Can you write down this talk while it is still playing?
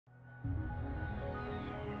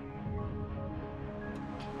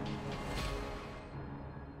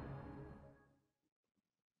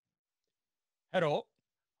Hello,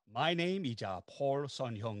 my name is Paul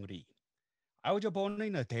Sun-Hyung Lee. I was born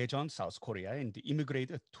in Daejeon, South Korea, and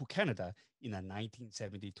immigrated to Canada in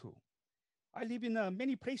 1972. I live in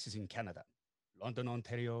many places in Canada: London,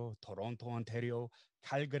 Ontario, Toronto, Ontario,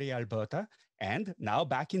 Calgary, Alberta, and now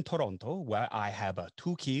back in Toronto, where I have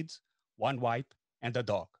two kids, one wife, and a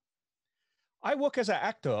dog. I work as an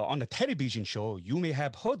actor on a television show you may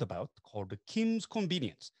have heard about called Kim's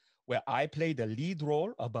Convenience, where I play the lead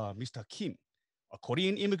role of Mr. Kim, a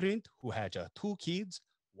Korean immigrant who has two kids,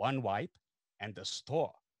 one wife, and a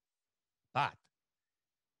store. But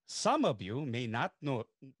some of you may not know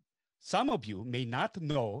some of you may not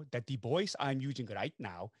know that the voice I'm using right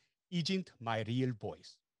now isn't my real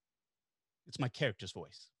voice. It's my character's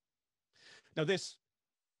voice. Now this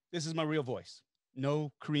is my real voice.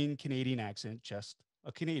 No Korean Canadian accent, just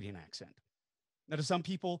a Canadian accent. Now, to some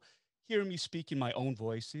people, hearing me speak in my own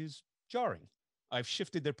voice is jarring. I've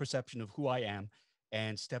shifted their perception of who I am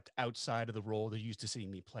and stepped outside of the role they're used to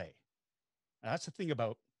seeing me play. Now, that's the thing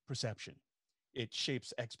about perception. It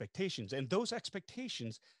shapes expectations, and those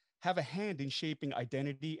expectations have a hand in shaping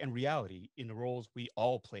identity and reality in the roles we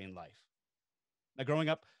all play in life. Now, growing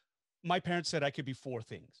up, my parents said I could be four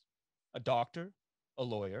things: a doctor, a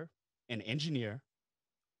lawyer, an engineer,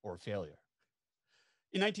 or a failure.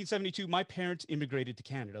 In 1972, my parents immigrated to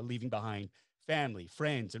Canada, leaving behind family,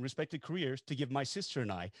 friends, and respected careers to give my sister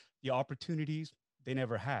and I the opportunities they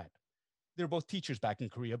never had. They were both teachers back in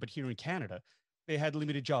Korea, but here in Canada, they had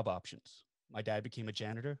limited job options. My dad became a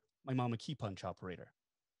janitor, my mom a key punch operator.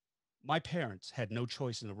 My parents had no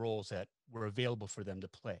choice in the roles that were available for them to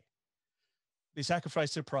play. They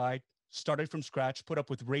sacrificed their pride, started from scratch, put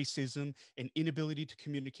up with racism and inability to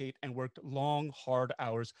communicate, and worked long, hard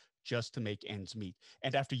hours just to make ends meet.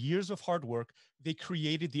 And after years of hard work, they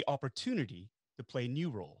created the opportunity to play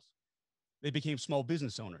new roles. They became small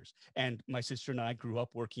business owners, and my sister and I grew up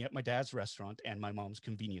working at my dad's restaurant and my mom's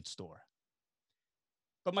convenience store.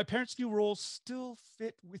 But my parents' new roles still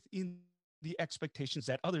fit within the expectations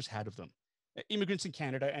that others had of them. Immigrants in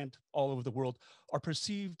Canada and all over the world are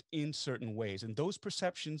perceived in certain ways, and those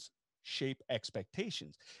perceptions shape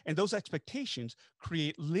expectations. And those expectations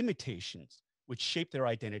create limitations, which shape their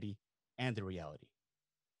identity and their reality.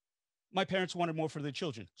 My parents wanted more for their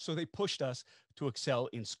children, so they pushed us to excel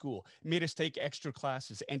in school, made us take extra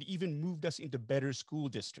classes, and even moved us into better school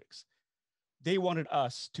districts. They wanted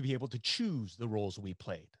us to be able to choose the roles we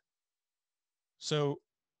played. So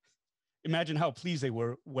imagine how pleased they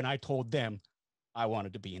were when I told them I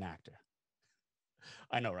wanted to be an actor.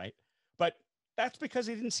 I know, right? But that's because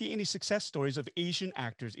they didn't see any success stories of Asian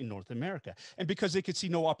actors in North America. And because they could see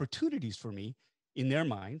no opportunities for me in their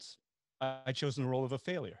minds, I'd chosen the role of a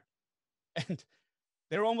failure. And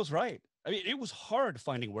they're almost right. I mean, it was hard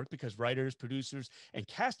finding work because writers, producers, and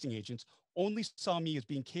casting agents only saw me as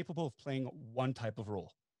being capable of playing one type of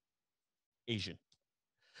role: Asian.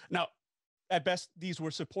 Now, at best, these were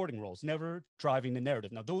supporting roles, never driving the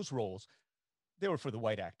narrative. Now, those roles, they were for the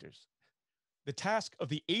white actors. The task of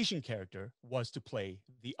the Asian character was to play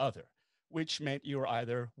the other, which meant you were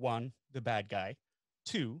either one, the bad guy,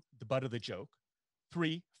 two, the butt of the joke,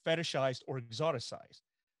 three, fetishized or exoticized.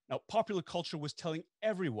 Now, popular culture was telling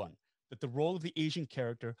everyone that the role of the Asian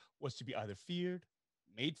character was to be either feared,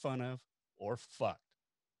 made fun of, or fucked.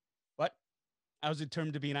 But I was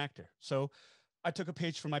determined to be an actor. So I took a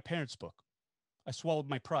page from my parents' book. I swallowed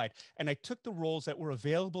my pride and I took the roles that were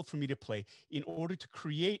available for me to play in order to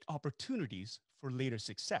create opportunities for later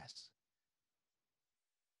success.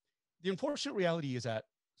 The unfortunate reality is that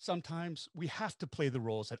sometimes we have to play the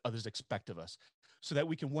roles that others expect of us so that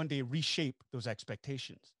we can one day reshape those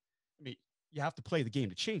expectations. I mean, you have to play the game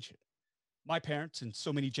to change it. My parents and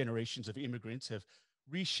so many generations of immigrants have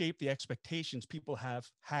reshaped the expectations people have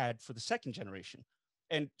had for the second generation.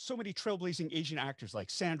 And so many trailblazing Asian actors like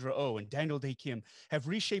Sandra Oh and Daniel Day Kim have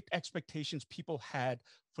reshaped expectations people had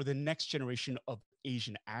for the next generation of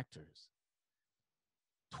Asian actors.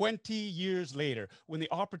 20 years later, when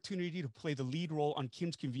the opportunity to play the lead role on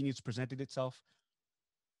Kim's Convenience presented itself,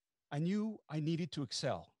 I knew I needed to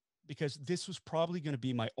excel because this was probably going to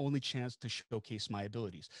be my only chance to showcase my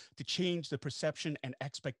abilities, to change the perception and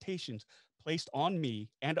expectations placed on me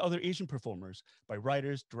and other Asian performers by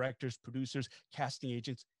writers, directors, producers, casting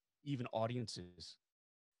agents, even audiences.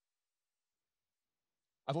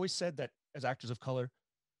 I've always said that as actors of color,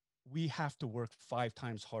 we have to work 5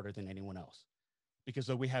 times harder than anyone else because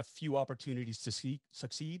though we have few opportunities to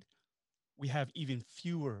succeed, we have even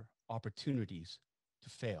fewer opportunities to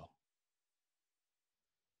fail.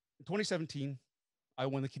 In 2017, I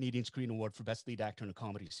won the Canadian Screen Award for Best Lead Actor in a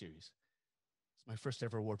Comedy Series. It's my first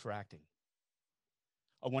ever award for acting.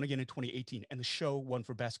 won again in 2018, and the show won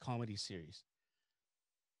for Best Comedy Series.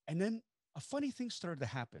 And then a funny thing started to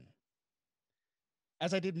happen.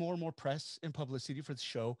 As I did more and more press and publicity for the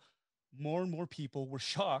show, more and more people were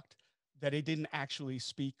shocked that I didn't actually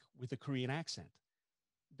speak with a Korean accent,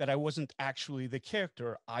 that I wasn't actually the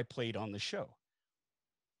character I played on the show.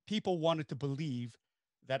 People wanted to believe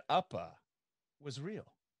that Appa was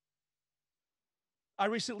real. I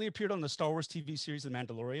recently appeared on the Star Wars TV series The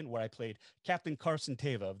Mandalorian, where I played Captain Carson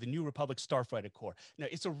Teva of the New Republic Starfighter Corps. Now,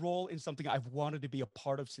 it's a role in something I've wanted to be a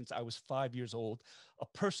part of since I was 5 years old, a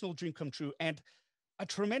personal dream come true, and a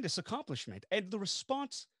tremendous accomplishment. And the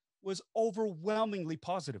response was overwhelmingly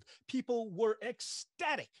positive. People were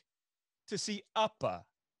ecstatic to see Appa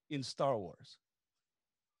in Star Wars.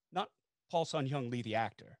 Not Paul Sun-Hyung Lee, the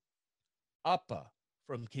actor, Appa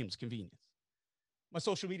from Kim's Convenience. My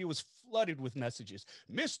social media was flooded with messages.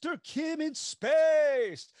 Mr. Kim in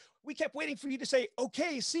space. We kept waiting for you to say,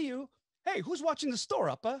 okay, see you. Hey, who's watching the store,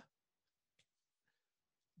 Appa?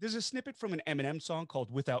 There's a snippet from an Eminem song called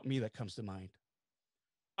Without Me that comes to mind.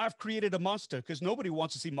 I've created a monster because nobody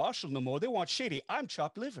wants to see Marshall no more. They want Shady. I'm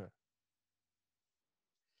chopped liver.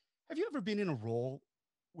 Have you ever been in a role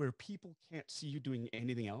where people can't see you doing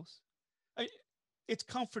anything else? I, it's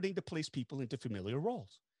comforting to place people into familiar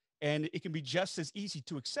roles. And it can be just as easy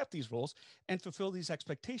to accept these roles and fulfill these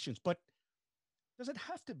expectations. But does it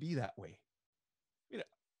have to be that way? You know,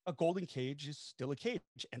 a golden cage is still a cage.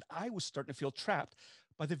 And I was starting to feel trapped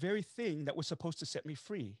by the very thing that was supposed to set me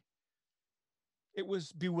free. It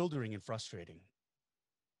was bewildering and frustrating.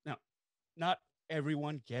 Now, not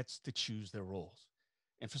everyone gets to choose their roles.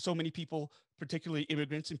 And for so many people, particularly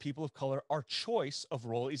immigrants and people of color, our choice of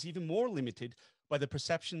role is even more limited by the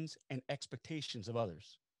perceptions and expectations of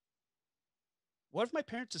others. What if my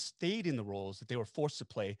parents just stayed in the roles that they were forced to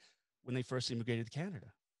play when they first immigrated to Canada?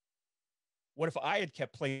 What if I had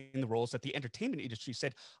kept playing the roles that the entertainment industry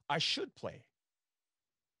said I should play?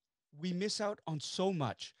 We miss out on so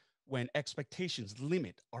much when expectations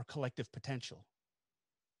limit our collective potential.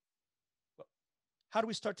 Well, how do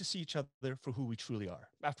we start to see each other for who we truly are?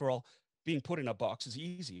 After all, being put in a box is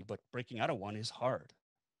easy, but breaking out of one is hard.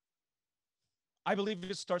 I believe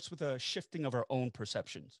it starts with a shifting of our own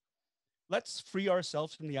perceptions. Let's free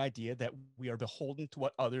ourselves from the idea that we are beholden to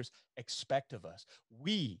what others expect of us.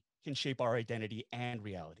 We can shape our identity and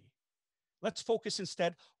reality. Let's focus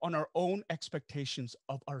instead on our own expectations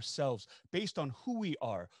of ourselves based on who we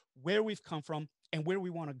are, where we've come from, and where we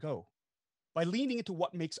want to go. By leaning into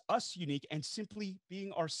what makes us unique and simply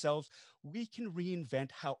being ourselves, we can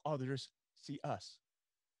reinvent how others see us.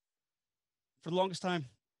 For the longest time,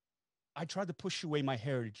 I tried to push away my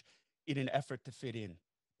heritage in an effort to fit in,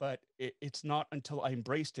 but it's not until I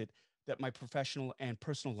embraced it that my professional and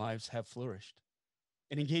personal lives have flourished.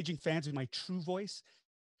 And engaging fans in my true voice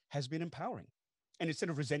has been empowering. And instead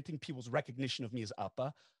of resenting people's recognition of me as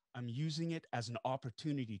Appa, I'm using it as an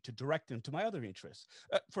opportunity to direct them to my other interests.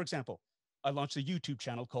 For example, I launched a YouTube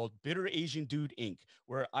channel called Bitter Asian Dude Inc.,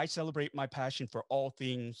 where I celebrate my passion for all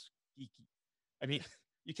things geeky. I mean,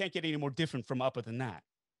 you can't get any more different from Appa than that.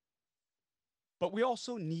 But we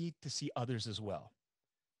also need to see others as well.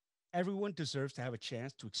 Everyone deserves to have a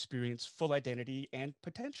chance to experience full identity and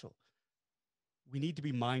potential. We need to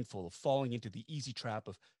be mindful of falling into the easy trap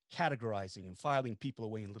of categorizing and filing people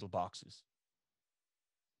away in little boxes.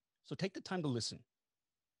 So take the time to listen,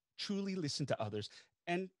 truly listen to others,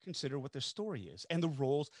 and consider what their story is and the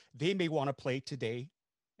roles they may want to play today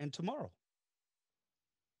and tomorrow.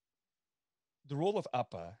 The role of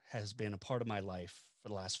Appa has been a part of my life for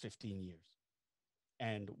the last 15 years.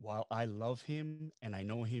 And while I love him and I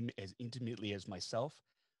know him as intimately as myself,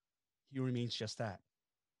 he remains just that,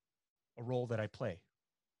 a role that I play.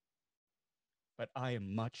 But I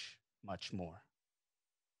am much, much more.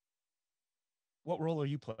 What role are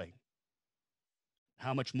you playing?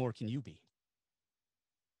 How much more can you be?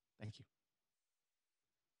 Thank you.